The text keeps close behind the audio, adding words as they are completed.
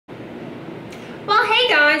Well, hey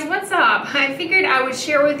guys, what's up? I figured I would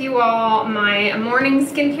share with you all my morning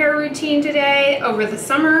skincare routine today over the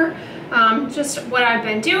summer, just what I've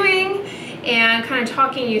been doing and kind of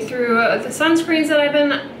talking you through the sunscreens that I've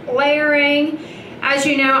been layering. As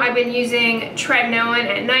you know, I've been using tretinoin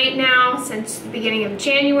at night now since the beginning of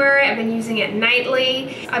January. I've been using it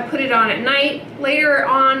nightly. I put it on at night. Later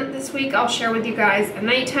on this week, I'll share with you guys a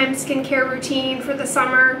nighttime skincare routine for the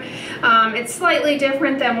summer. It's slightly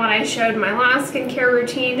different than what I showed my last skincare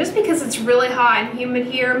routine just because it's really hot and humid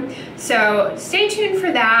here. So stay tuned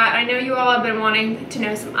for that. I know you all have been wanting to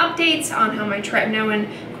know some updates on how my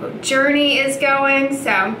tretinoin journey is going.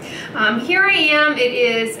 So here I am. It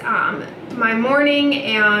is my morning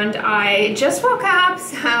and I just woke up,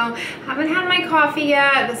 so haven't had my coffee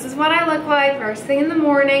yet. This is what I look like first thing in the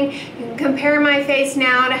morning. You can compare my face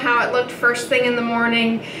now to how it looked first thing in the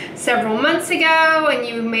morning several months ago, and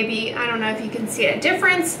you maybe, I don't know if you can see a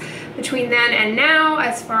difference between then and now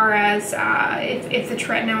as far as if the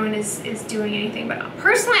tretinoin is doing anything. But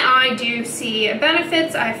personally, I do see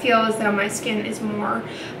benefits. I feel as though my skin is firmer,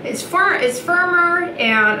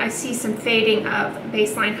 and I see some fading of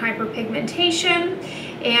baseline hyperpigmentation,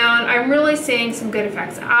 and I'm really seeing some good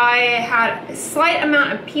effects. I had a slight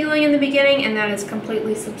amount of peeling in the beginning, and that has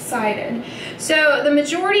completely subsided. So the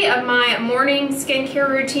majority of my morning skincare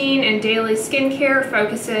routine and daily skincare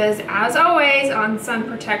focuses, as always, on sun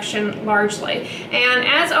protection largely. And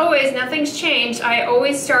as always, nothing's changed. I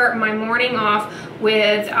always start my morning off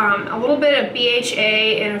with a little bit of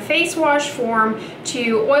BHA in a face wash form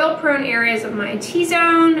to oil-prone areas of my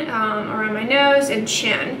T-zone, around my nose and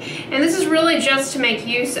chin. And this is really just to make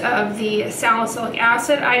use of the salicylic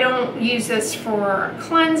acid. I don't use this for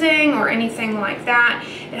cleansing or anything like that.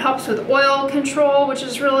 It helps with oil control, which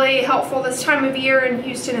is really helpful this time of year in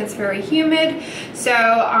Houston. It's very humid.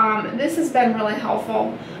 So this has been really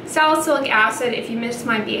helpful. Salicylic acid, if you missed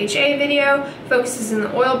my BHA video, focuses in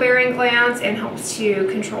the oil-bearing glands and helps to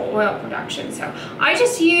control oil production. So I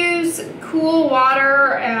just use cool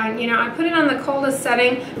water, and I put it on the coldest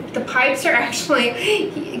setting. The pipes are actually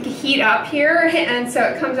heat up here, and so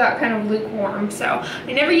it comes out kind of lukewarm. So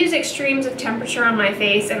I never use extremes of temperature on my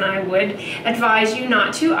face, and I would advise you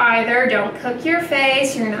not to either. Don't cook your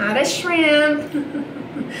face, you're not a shrimp.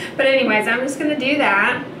 But anyways, I'm just gonna do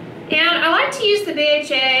that. And I like to use the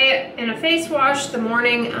BHA in a face wash the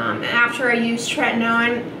morning after I use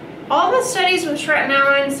tretinoin. All the studies with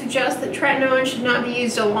tretinoin suggest that tretinoin should not be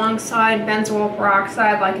used alongside benzoyl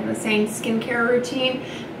peroxide, like in the same skincare routine,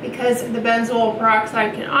 because the benzoyl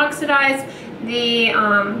peroxide can oxidize the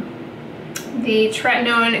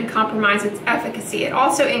tretinoin and compromise its efficacy. It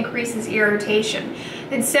also increases irritation.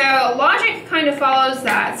 And so logic kind of follows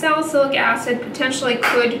that salicylic acid potentially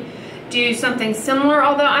could do something similar,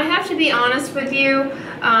 although I have to be honest with you,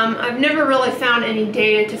 I've never really found any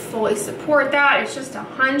data to fully support that. It's just a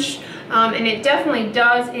hunch, and it definitely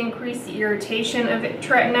does increase the irritation of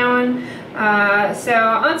tretinoin, so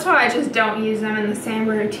that's why I just don't use them in the same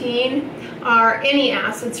routine, or any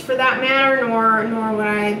acids for that matter, nor would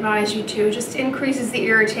I advise you to. It just increases the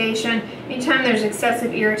irritation. Anytime there's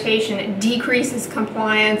excessive irritation, it decreases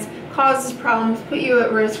compliance, causes problems, put you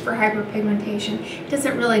at risk for hyperpigmentation. It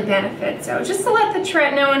doesn't really benefit. So just to let the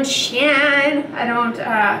tretinoin shine,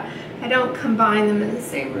 I don't combine them in the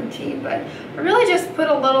same routine, but I really just put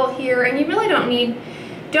a little here, and you really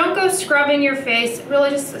don't go scrubbing your face, really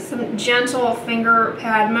just some gentle finger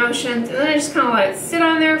pad motions, and then I just kind of let it sit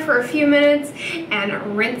on there for a few minutes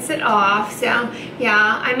and rinse it off. So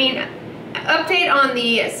yeah, I mean, update on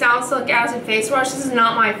the salicylic acid face wash. This is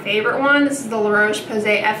not my favorite one. This is the La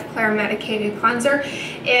Roche-Posay F-Claire medicated cleanser.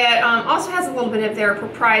 It also has a little bit of their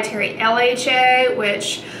proprietary LHA,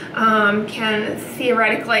 which can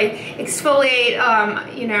theoretically exfoliate,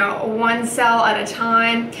 one cell at a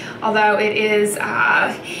time. Although it is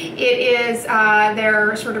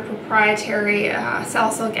their sort of proprietary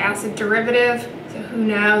salicylic acid derivative. So who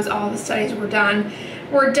knows? All the studies were done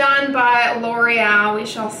by L'Oreal, we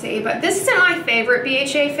shall see. But this isn't my favorite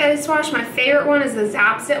BHA face wash. My favorite one is the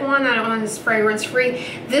Zapsit one. That one is fragrance free.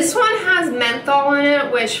 This one has menthol in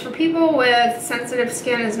it, which for people with sensitive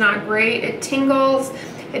skin is not great. It tingles.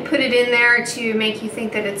 They put it in there to make you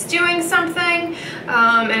think that it's doing something,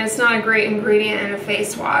 and it's not a great ingredient in a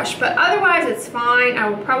face wash. But otherwise, it's fine. I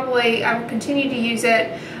will continue to use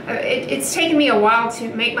it. It's taken me a while to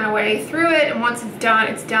make my way through it, and once it's done,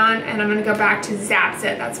 and I'm going to go back to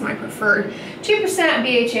Zapsit. That's my preferred 2%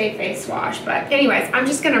 BHA face wash. But anyways, I'm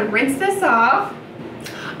just going to rinse this off.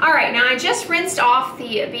 Alright, now I just rinsed off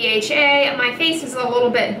the BHA. My face is a little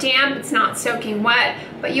bit damp. It's not soaking wet,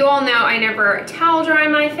 but you all know I never towel dry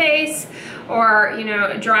my face or, you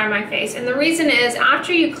know, dry my face. And the reason is,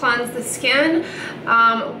 after you cleanse the skin,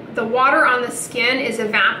 the water on the skin is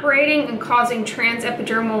evaporating and causing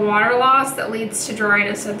transepidermal water loss that leads to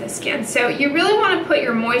dryness of the skin. So you really want to put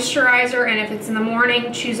your moisturizer, and if it's in the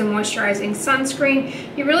morning, choose a moisturizing sunscreen.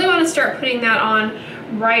 You really want to start putting that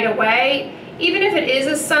on right away. Even if it is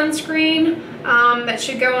a sunscreen that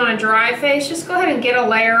should go on a dry face, just go ahead and get a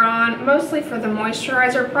layer on, mostly for the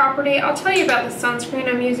moisturizer property. I'll tell you about the sunscreen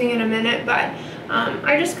I'm using in a minute, but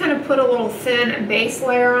I just kind of put a little thin base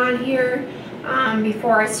layer on here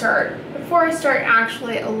before I start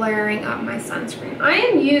actually layering up my sunscreen. I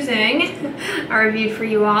am using, I reviewed for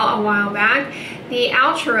you all a while back, the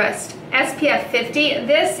Altruist SPF 50.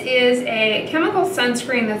 This is a chemical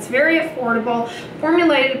sunscreen that's very affordable,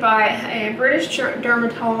 formulated by a British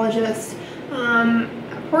dermatologist. A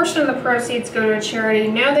portion of the proceeds go to a charity.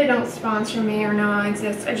 No, they don't sponsor me or no, I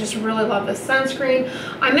exist. I just really love this sunscreen.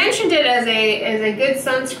 I mentioned it as a good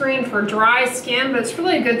sunscreen for dry skin, but it's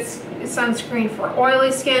really a good sunscreen for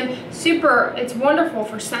oily skin. It's wonderful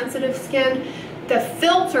for sensitive skin. The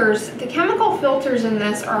filters, the chemical filters in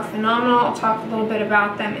this are phenomenal. I'll talk a little bit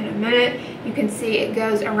about them in a minute. You can see it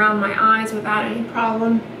goes around my eyes without any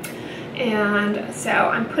problem. And so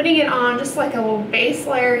I'm putting it on just like a little base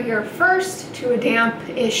layer here first to a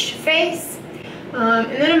damp-ish face.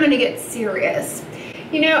 And then I'm going to get serious.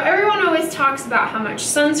 You know, everyone always talks about how much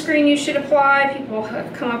sunscreen you should apply. People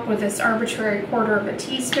have come up with this arbitrary quarter of a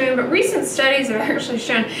teaspoon, but recent studies have actually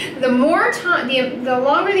shown the more time, the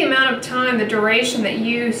longer the amount of time, the duration that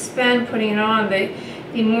you spend putting it on, the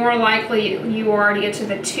more likely you are to get to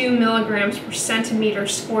the 2 milligrams per centimeter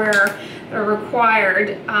square that are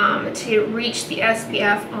required to reach the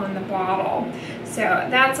SPF on the bottle. So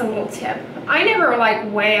that's a little tip. I never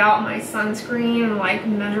like weigh out my sunscreen and like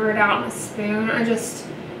measure it out in a spoon. I just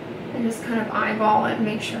kind of eyeball it and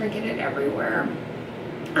make sure I get it everywhere.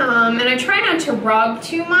 And I try not to rub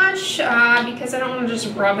too much because I don't want to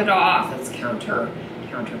just rub it off. It's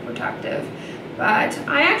counterproductive. But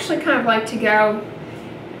I actually kind of like to go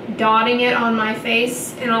dotting it on my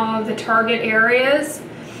face in all of the target areas,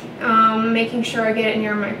 making sure I get it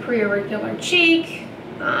near my preauricular cheek,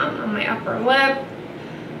 on my upper lip,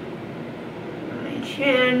 my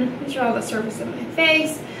chin. These are all the surface of my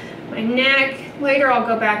face, my neck. Later I'll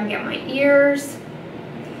go back and get my ears,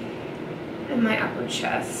 and my upper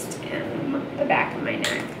chest, and the back of my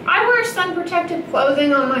neck. I wear sun protective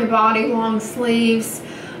clothing on my body, long sleeves.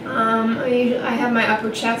 I have my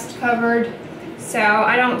upper chest covered, so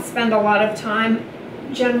I don't spend a lot of time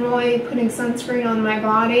generally putting sunscreen on my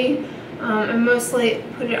body. I mostly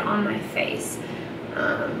put it on my face.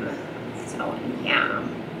 So yeah.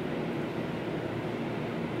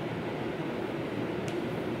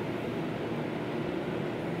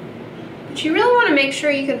 But you really want to make sure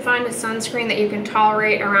you can find a sunscreen that you can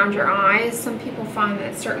tolerate around your eyes. Some people find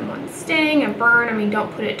that certain ones sting and burn. I mean,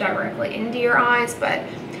 don't put it directly into your eyes, but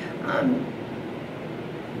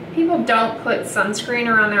people don't put sunscreen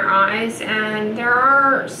around their eyes, and there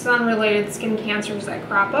are sun-related skin cancers that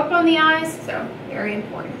crop up on the eyes, so very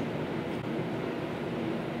important.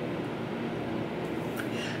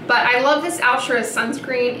 But I love this Altruist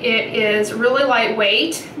sunscreen. It is really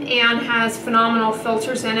lightweight and has phenomenal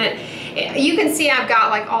filters in it. You can see I've got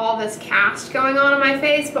like all this cast going on my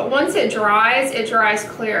face, but once it dries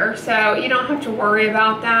clear, so you don't have to worry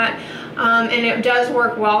about that. And it does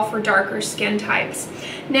work well for darker skin types.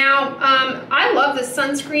 Now, I love this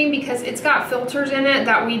sunscreen because it's got filters in it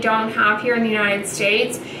that we don't have here in the United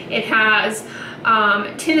States. It has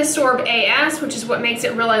Tinosorb AS, which is what makes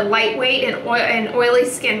it really lightweight and oily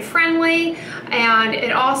skin friendly, and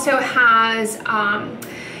it also has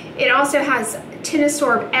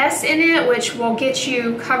Tinosorb S in it, which will get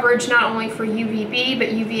you coverage not only for UVB but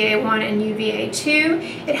UVA1 and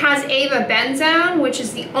UVA2. It has Ava Benzone, which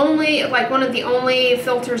is the only, like one of the only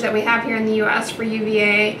filters that we have here in the US for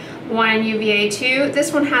UVA1 and UVA2.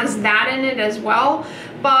 This one has that in it as well.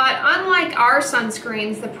 But unlike our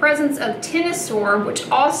sunscreens, the presence of Tinosorb, which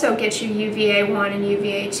also gets you UVA1 and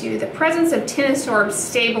UVA2, the presence of Tinosorb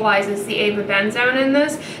stabilizes the Ava Benzone in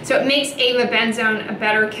this, so it makes Ava Benzone a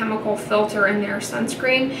better chemical filter in their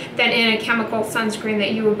sunscreen than in a chemical sunscreen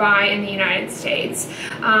that you would buy in the United States.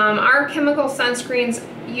 Our chemical sunscreens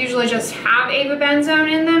usually just have Ava Benzone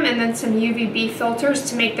in them and then some UVB filters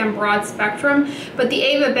to make them broad spectrum, but the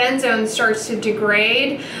Ava Benzone starts to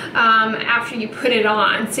degrade after you put it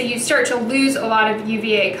on, so you start to lose a lot of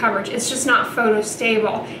UVA coverage. It's just not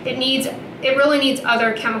photostable. It needs it really needs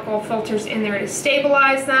other chemical filters in there to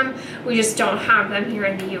stabilize them. We just don't have them here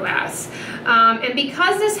in the US. And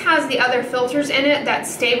because this has the other filters in it that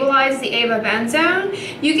stabilize the avobenzone,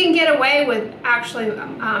 you can get away with actually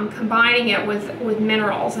combining it with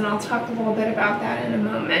minerals, and I'll talk a little bit about that in a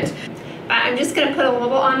moment. But I'm just going to put a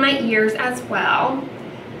little on my ears as well.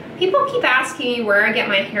 People keep asking me where I get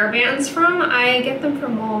my hair bands from. I get them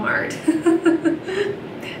from Walmart.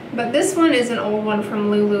 But this one is an old one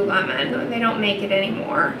from Lululemon. They don't make it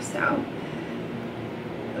anymore, so.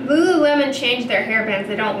 Lululemon changed their hair bands.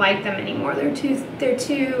 They don't like them anymore. They're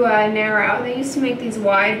too narrow. They used to make these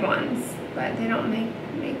wide ones, but they don't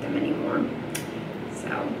make them anymore.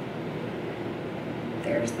 So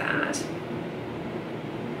there's that.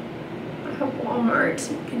 I hope Walmart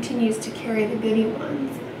continues to carry the goodie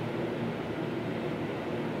ones.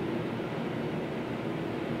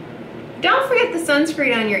 Don't forget the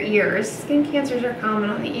sunscreen on your ears. Skin cancers are common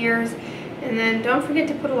on the ears. And then don't forget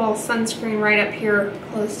to put a little sunscreen right up here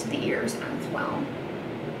close to the ears as well.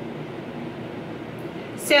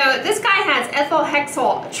 So this guy has ethyl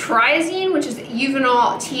hexyl triazine, which is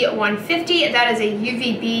Uvinol T150. That is a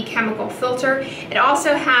UVB chemical filter. It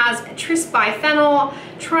also has trisbiphenyl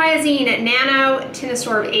triazine nano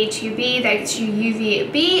tinosorb H2B. That gets you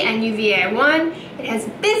UVB and UVA1. It has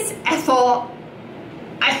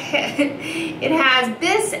it has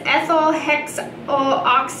bis-ethyl hexoxyphenyl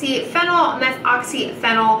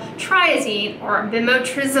methoxyphenyl triazine, or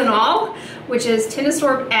bimotrizanol, which is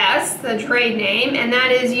tinosorb S, the trade name, and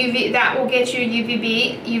that is that will get you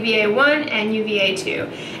UVB, UVA1, and UVA2.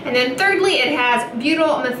 And then thirdly, it has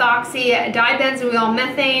butyl methoxy dibenzoyl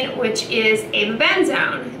methane, which is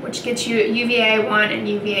avobenzone, which gets you UVA1 and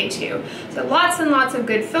UVA2. So lots and lots of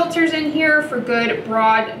good filters in here for good,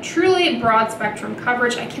 broad, truly broad spectrum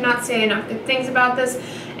coverage. I cannot say enough good things about this.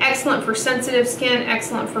 Excellent for sensitive skin,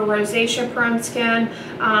 excellent for rosacea prone skin,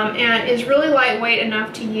 and is really lightweight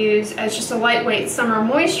enough to use as just a lightweight summer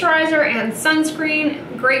moisturizer and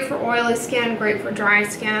sunscreen. Great for oily skin, great for dry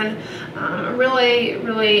skin. Really,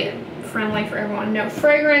 really friendly for everyone. No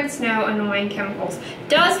fragrance, no annoying chemicals.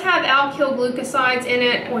 Does have alkyl glucosides in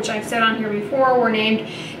it, which I've said on here before were named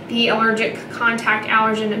the allergic contact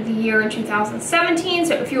allergen of the year in 2017.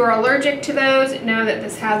 So if you are allergic to those, know that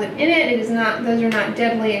this has it in it. It is not; those are not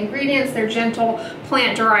deadly ingredients. They're gentle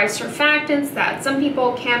plant-derived surfactants that some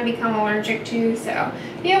people can become allergic to. So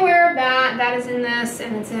be aware of that. That is in this,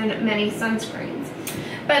 and it's in many sunscreens.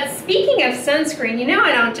 But speaking of sunscreen, you know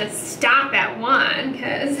I don't just stop at one,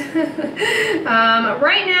 because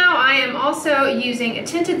right now I am also using a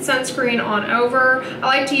tinted sunscreen on over. I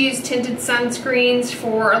like to use tinted sunscreens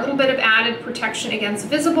for a little bit of added protection against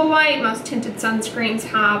visible light. Most tinted sunscreens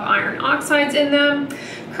have iron oxides in them.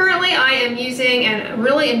 Currently I am using and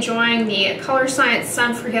really enjoying the Color Science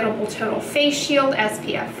Sun Forgettable Total Face Shield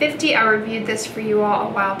SPF 50. I reviewed this for you all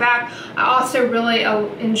a while back. I also really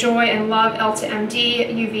enjoy and love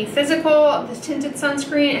Elta-MD UV Physical, this tinted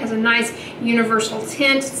sunscreen. It has a nice universal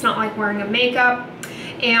tint. It's not like wearing a makeup.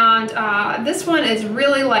 And this one is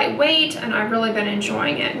really lightweight, and I've really been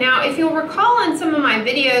enjoying it. Now, if you'll recall in some of my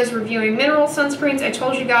videos reviewing mineral sunscreens, I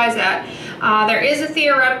told you guys that there is a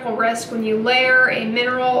theoretical risk when you layer a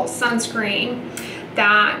mineral sunscreen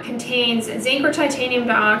that contains zinc or titanium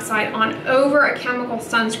dioxide on over a chemical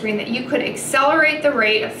sunscreen that you could accelerate the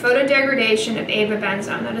rate of photodegradation of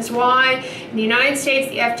avobenzone. That is why in the United States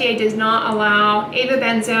the FDA does not allow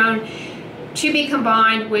avobenzone to be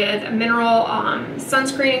combined with mineral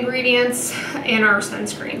sunscreen ingredients in our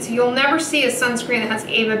sunscreen. So you'll never see a sunscreen that has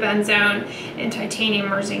avobenzone and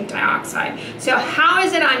titanium or zinc dioxide. So how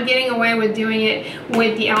is it I'm getting away with doing it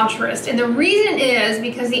with the Altruist? And the reason is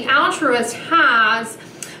because the Altruist has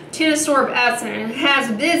tinosorb S in it. It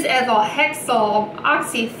has bis-ethyl hexyl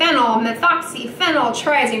oxyphenyl methoxyphenyl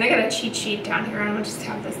triazine. I got a cheat sheet down here. I'm gonna just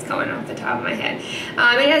have this going off the top of my head.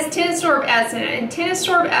 It has tinosorb S in it, and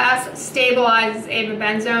tinosorb S stabilizes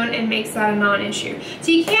avobenzone and makes that a non-issue.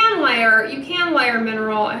 So you can layer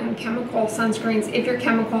mineral and chemical sunscreens if your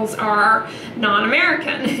chemicals are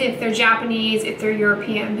non-American, if they're Japanese, if they're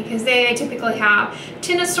European, because they typically have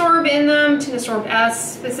tinosorb in them, tinosorb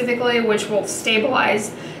S specifically, which will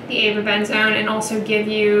stabilize the avobenzone and also give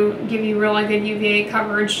you really good UVA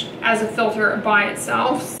coverage as a filter by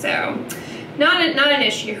itself. So not an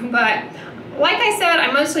issue. But like I said,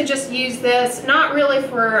 I mostly just use this not really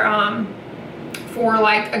for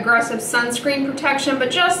like aggressive sunscreen protection,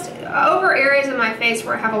 but just over areas of my face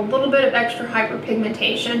where I have a little bit of extra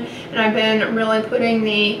hyperpigmentation, and I've been really putting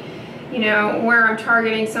the, you know, where I'm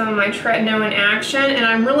targeting some of my tretinoin in action, and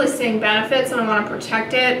I'm really seeing benefits, and I want to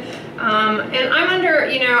protect it. And I'm under,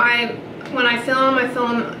 you know, when I film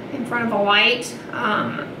in front of a light,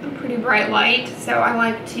 a pretty bright light, so I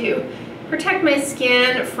like to protect my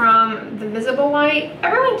skin from the visible light.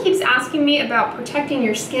 Everyone keeps asking me about protecting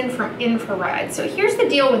your skin from infrared. So here's the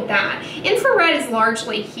deal with that. Infrared is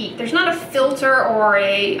largely heat. There's not a filter or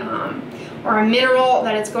a mineral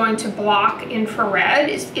that it's going to block infrared.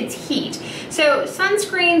 It's heat. So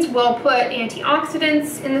sunscreens will put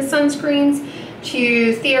antioxidants in the sunscreens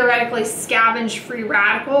to theoretically scavenge free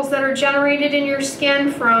radicals that are generated in your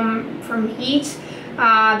skin from heat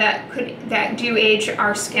that do age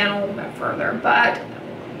our skin a little bit further. But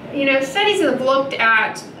you know, studies have looked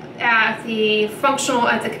at the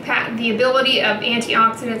ability of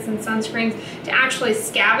antioxidants and sunscreens to actually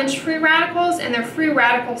scavenge free radicals, and their free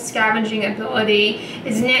radical scavenging ability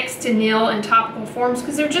is next to nil in topical forms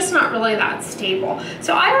because they're just not really that stable.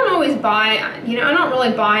 So I don't always buy, you know, I don't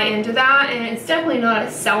really buy into that, and it's definitely not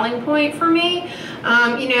a selling point for me.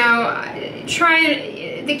 You know,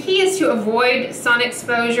 the key is to avoid sun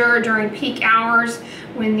exposure during peak hours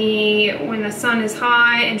when the sun is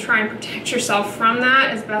high, and try and protect yourself from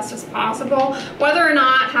that as best as possible. Whether or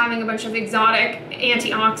not having a bunch of exotic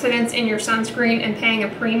antioxidants in your sunscreen and paying a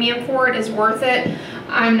premium for it is worth it,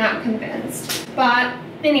 I'm not convinced. But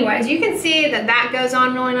anyways, you can see that goes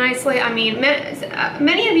on really nicely. I mean,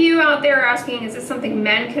 many of you out there are asking, is this something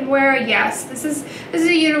men can wear? Yes, this is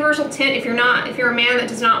a universal tint. If you're a man that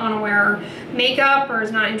does not want to wear makeup or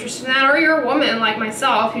is not interested in that, or you're a woman like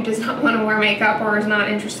myself who does not want to wear makeup or is not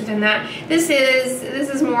interested in that, this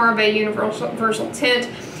is more of a universal tint.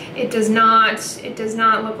 It does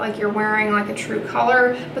not look like you're wearing like a true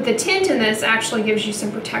color, but the tint in this actually gives you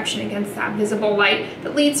some protection against that visible light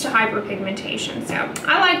that leads to hyperpigmentation. So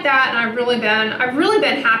I like that, and I've really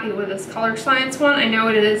been happy with this Color Science one. I know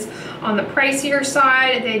it is on the pricier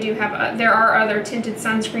side. They do have there are other tinted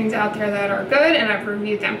sunscreens out there that are good, and I've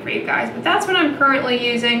reviewed them for you guys, but that's what I'm currently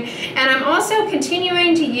using. And I'm also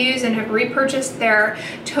continuing to use and have repurchased their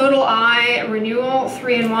Total Eye Renewal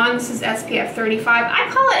 3-in-1. This is SPF 35.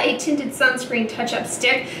 I call it a tinted sunscreen touch-up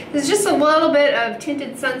stick. It's just a little bit of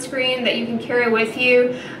tinted sunscreen that you can carry with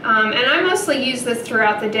you, and I mostly use this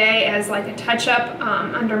throughout the day as like a touch-up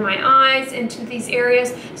under my eyes into these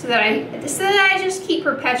areas, so that I just keep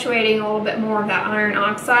perpetuating a little bit more of that iron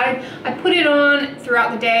oxide. I put it on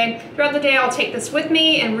throughout the day. Throughout the day, I'll take this with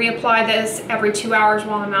me and reapply this every 2 hours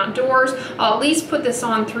while I'm outdoors. I'll at least put this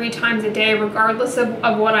on 3 times a day, regardless of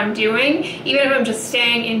what I'm doing. Even if I'm just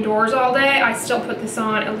staying indoors all day, I still put this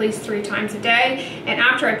on at least 3 times a day. And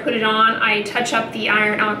after I put it on, I touch up the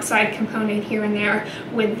iron oxide component here and there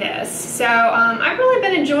with this. So I've really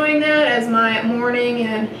been enjoying that as my morning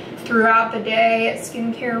and throughout the day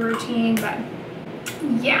skincare routine. But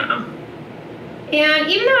yeah. And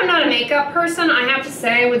even though I'm not a makeup person, I have to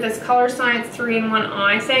say with this Color Science 3-in-1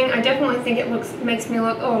 eye thing, I definitely think it makes me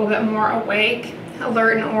look a little bit more awake,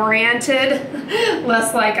 alert, and oriented,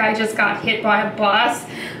 less like I just got hit by a bus,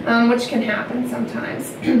 which can happen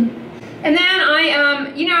sometimes. And then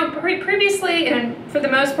I, you know, previously, and for the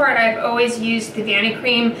most part, I've always used the Vanity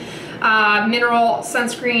Cream mineral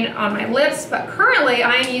sunscreen on my lips, but currently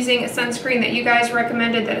I am using a sunscreen that you guys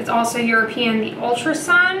recommended that is also European, the Ultra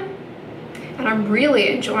Sun, and I'm really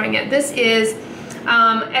enjoying it. This is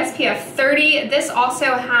SPF 30. This also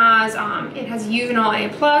has, it has Uvinol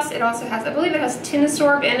A+. It also has, I believe it has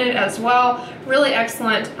Tinosorb in it as well. Really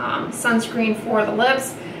excellent sunscreen for the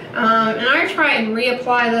lips. And I try and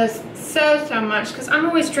reapply this so much because I'm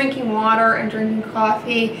always drinking water and drinking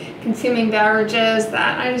coffee, consuming beverages,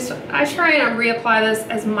 that I try and reapply this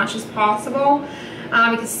as much as possible.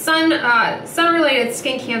 Because sun-related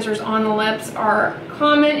skin cancers on the lips are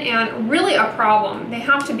common and really a problem. They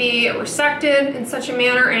have to be resected in such a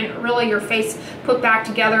manner and really your face put back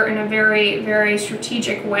together in a very, very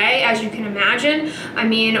strategic way, as you can imagine. I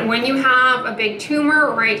mean, when you have a big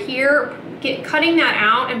tumor right here, cutting that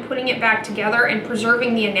out and putting it back together and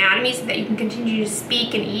preserving the anatomy so that you can continue to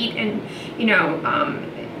speak and eat and, you know,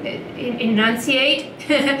 enunciate,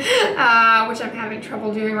 which I'm having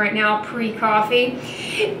trouble doing right now pre-coffee,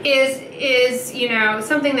 is you know,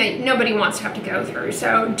 something that nobody wants to have to go through.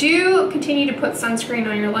 So do continue to put sunscreen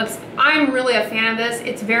on your lips. I'm really a fan of this.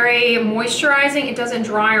 It's very moisturizing. It doesn't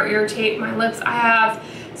dry or irritate my lips. I have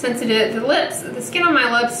sensitive the skin on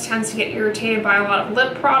my lips tends to get irritated by a lot of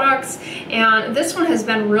lip products, and this one has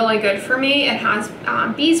been really good for me. It has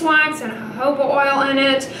beeswax and jojoba oil in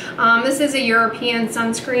it. This is a European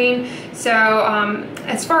sunscreen, so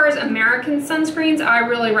as far as American sunscreens, I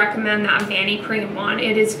really recommend that Vanity Cream one.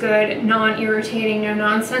 It is good, non-irritating, no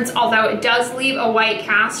nonsense, although it does leave a white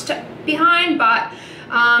cast behind, but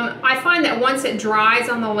I find that once it dries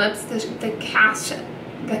on the lips,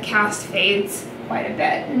 the the cast fades quite a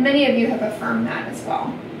bit. And many of you have affirmed that as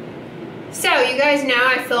well. So you guys know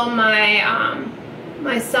I filmed my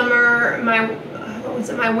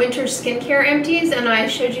my winter skincare empties, and I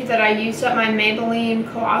showed you that I used up my Maybelline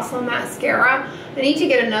Colossal Mascara. I need to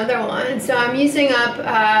get another one, so I'm using up,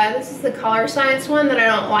 this is the Color Science one that I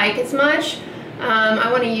don't like as much.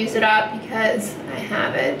 I want to use it up because I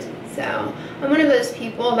have it. So I'm one of those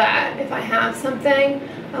people that if I have something,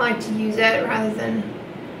 I like to use it rather than,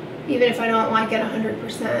 even if I don't like it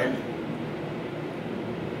 100%.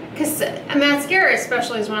 Because a mascara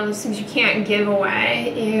especially is one of those things you can't give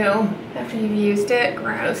away. Ew, after you've used it.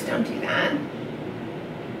 Gross, don't do that.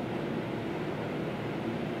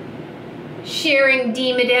 Sharing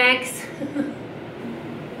Demodex.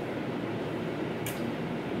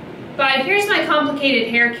 But here's my complicated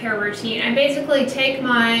hair care routine. I basically take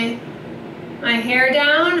my hair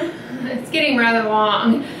down. It's getting rather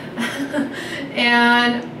long.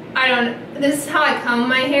 And this is how I comb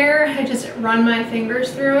my hair. I just run my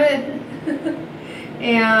fingers through it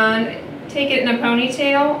and take it in a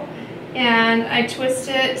ponytail, and I twist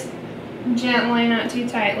it gently, not too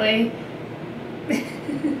tightly.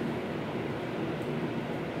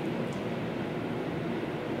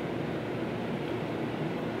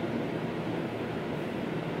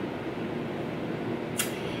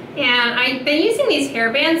 And I've been using these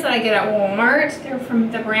hair bands that I get at Walmart. They're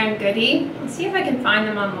from the brand Goody. I'll see if I can find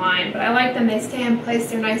them online, but I like them. They stay in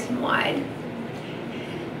place. They're nice and wide.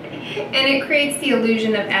 And it creates the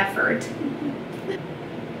illusion of effort.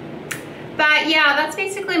 But yeah, that's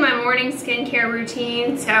basically my morning skincare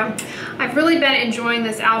routine. So I've really been enjoying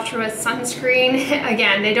this Altruist sunscreen.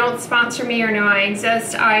 Again, they don't sponsor me or know I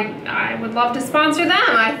exist. I would love to sponsor them.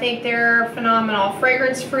 I think they're phenomenal.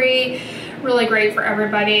 Fragrance-free. Really great for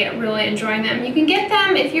everybody. Really enjoying them. You can get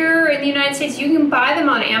them if you're in the United States. You can buy them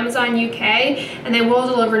on Amazon UK, and they will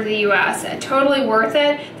deliver to the US. Totally worth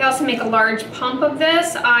it. They also make a large pump of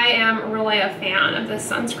this. I am really a fan of this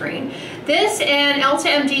sunscreen. This and Elta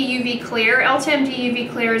MD UV Clear. Elta MD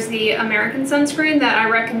UV Clear is the American sunscreen that I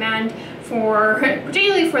recommend for,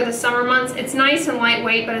 particularly for the summer months. It's nice and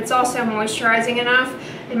lightweight, but it's also moisturizing enough,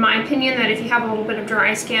 in my opinion, that if you have a little bit of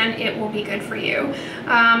dry skin, it will be good for you.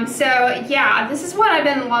 So yeah, this is what I've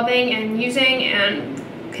been loving and using and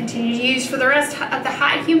continue to use for the rest of the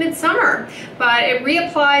hot, humid summer. But it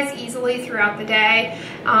reapplies easily throughout the day.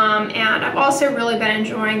 And I've also really been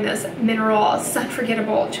enjoying this Mineral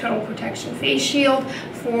Sun-Forgettable Total Protection Face Shield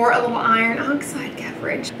for a little iron oxide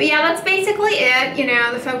coverage. But yeah, that's basically it. You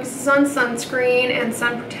know, the focus is on sunscreen and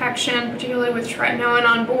sun protection, particularly with tretinoin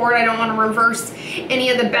on board. I don't want to reverse any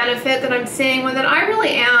of the benefit that I'm seeing with it. I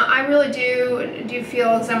really do feel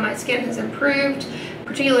as though my skin has improved,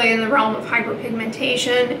 particularly in the realm of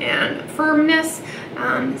hyperpigmentation and firmness.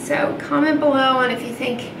 So comment below on if you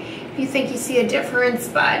think you see a difference.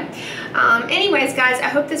 But anyways, guys, I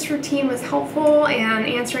hope this routine was helpful and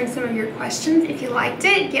answering some of your questions. If you liked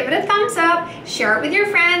it, give it a thumbs up, share it with your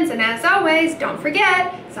friends, and as always, don't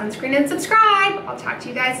forget, sunscreen and subscribe. I'll talk to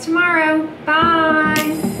you guys tomorrow.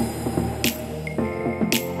 Bye.